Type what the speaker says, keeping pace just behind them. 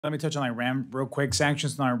Let me touch on Iran real quick.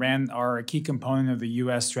 Sanctions on Iran are a key component of the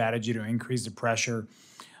U.S. strategy to increase the pressure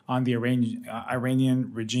on the Iranian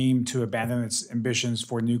regime to abandon its ambitions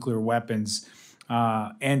for nuclear weapons,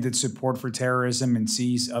 end its support for terrorism, and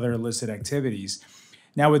cease other illicit activities.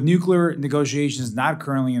 Now, with nuclear negotiations not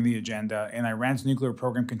currently in the agenda and Iran's nuclear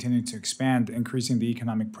program continuing to expand, increasing the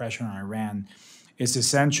economic pressure on Iran is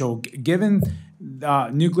essential. Given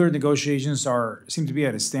nuclear negotiations seem to be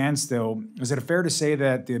at a standstill, is it fair to say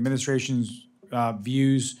that the administration's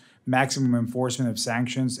views maximum enforcement of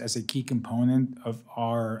sanctions as a key component of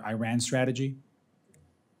our Iran strategy?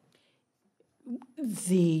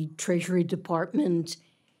 The Treasury Department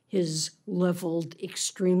has leveled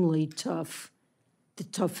extremely tough, the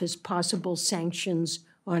toughest possible sanctions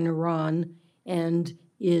on Iran, and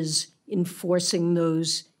is enforcing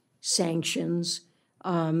those sanctions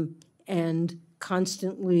and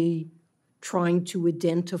constantly trying to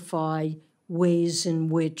identify ways in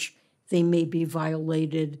which they may be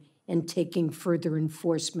violated and taking further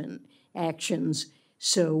enforcement actions.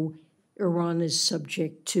 So Iran is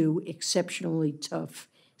subject to exceptionally tough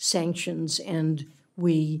sanctions, and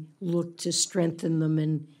we look to strengthen them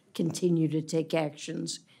and continue to take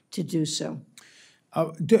actions to do so.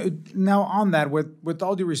 Now, on that, with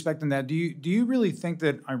all due respect on that, do you really think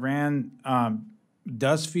that Iran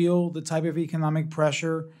does feel the type of economic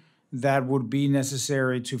pressure that would be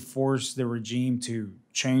necessary to force the regime to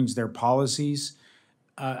change their policies?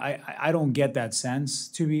 I don't get that sense,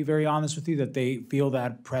 to be very honest with you, that they feel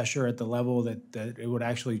that pressure at the level that it would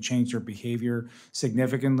actually change their behavior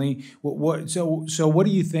significantly. So what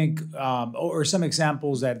do you think, or some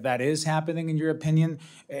examples that is happening in your opinion?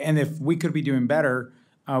 And if we could be doing better,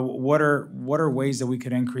 what are ways that we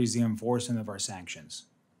could increase the enforcement of our sanctions?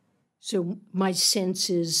 So my sense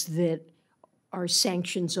is that our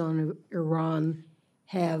sanctions on Iran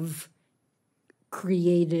have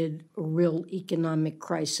created a real economic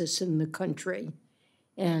crisis in the country,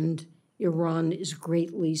 and Iran is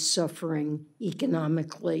greatly suffering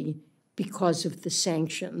economically because of the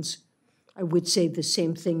sanctions. I would say the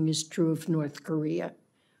same thing is true of North Korea.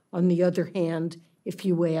 On the other hand, if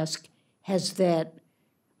you ask, has that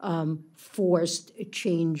forced a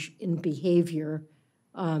change in behavior?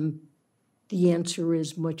 The answer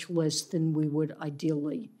is much less than we would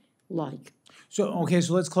ideally like. So, okay,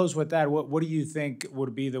 so let's close with that. What do you think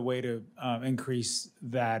would be the way to increase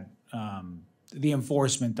that, the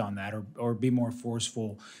enforcement on that, or be more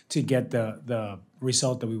forceful to get the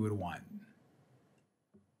result that we would want?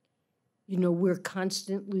 You know, we're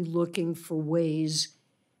constantly looking for ways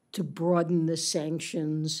to broaden the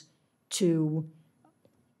sanctions, to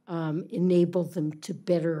enable them to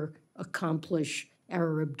better accomplish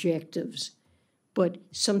our objectives. But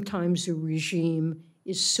sometimes a regime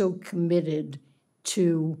is so committed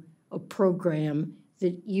to a program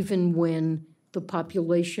that even when the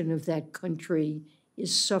population of that country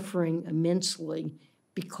is suffering immensely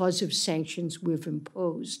because of sanctions we've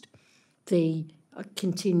imposed, they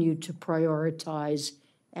continue to prioritize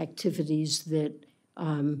activities that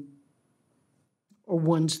are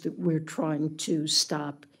ones that we're trying to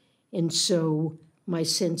stop. And so my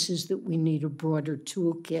sense is that we need a broader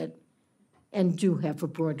toolkit, and do have a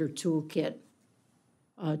broader toolkit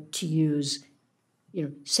to use. You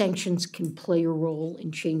know, sanctions can play a role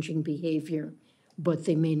in changing behavior, but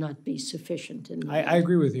they may not be sufficient. I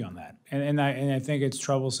agree with you on that, and I think it's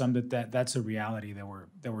troublesome that's a reality that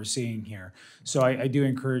we're seeing here. So I do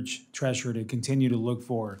encourage Treasury to continue to look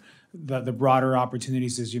for the broader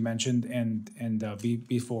opportunities, as you mentioned, and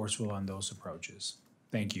be forceful on those approaches.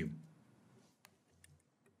 Thank you.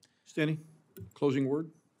 Stanley, closing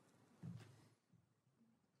word.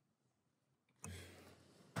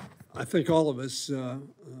 I think all of us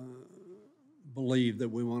believe that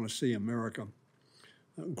we want to see America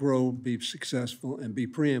grow, be successful, and be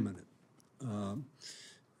preeminent. The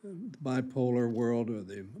bipolar world or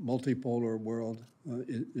the multipolar world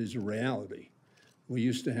is a reality. We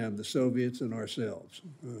used to have the Soviets and ourselves,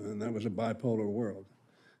 and that was a bipolar world.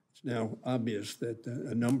 It's now obvious that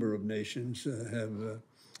a number of nations have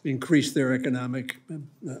increased their economic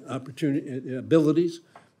abilities,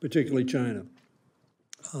 particularly China.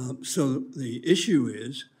 So the issue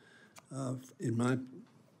is, in my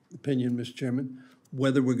opinion, Mr. Chairman,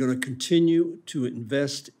 whether we're going to continue to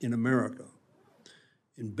invest in America,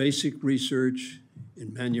 in basic research,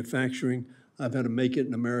 in manufacturing. I've had a Make It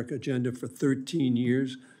in America agenda for 13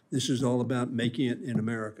 years. This is all about making it in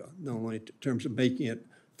America, not only in terms of making it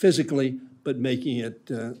physically, but making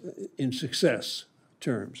it in success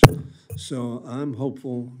terms. So I'm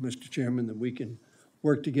hopeful, Mr. Chairman, that we can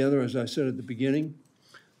work together, as I said at the beginning,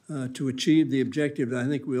 to achieve the objective that I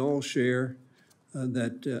think we all share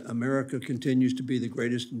that America continues to be the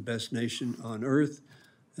greatest and best nation on earth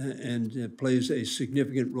and plays a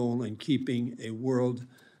significant role in keeping a world,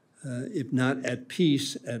 if not at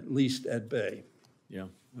peace, at least at bay. Yeah,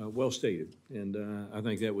 well stated. And I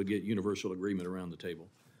think that would get universal agreement around the table.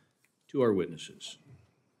 To our witnesses,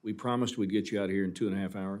 we promised we'd get you out of here in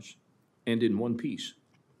 2.5 hours and in one piece.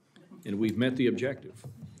 And we've met the objective.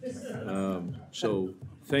 So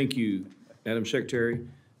thank you, Madam Secretary.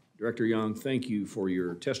 Director Young, thank you for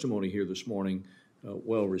your testimony here this morning.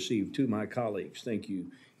 Well received. To my colleagues, thank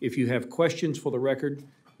you. If you have questions for the record,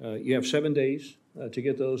 you have 7 days to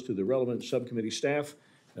get those to the relevant subcommittee staff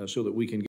so that we can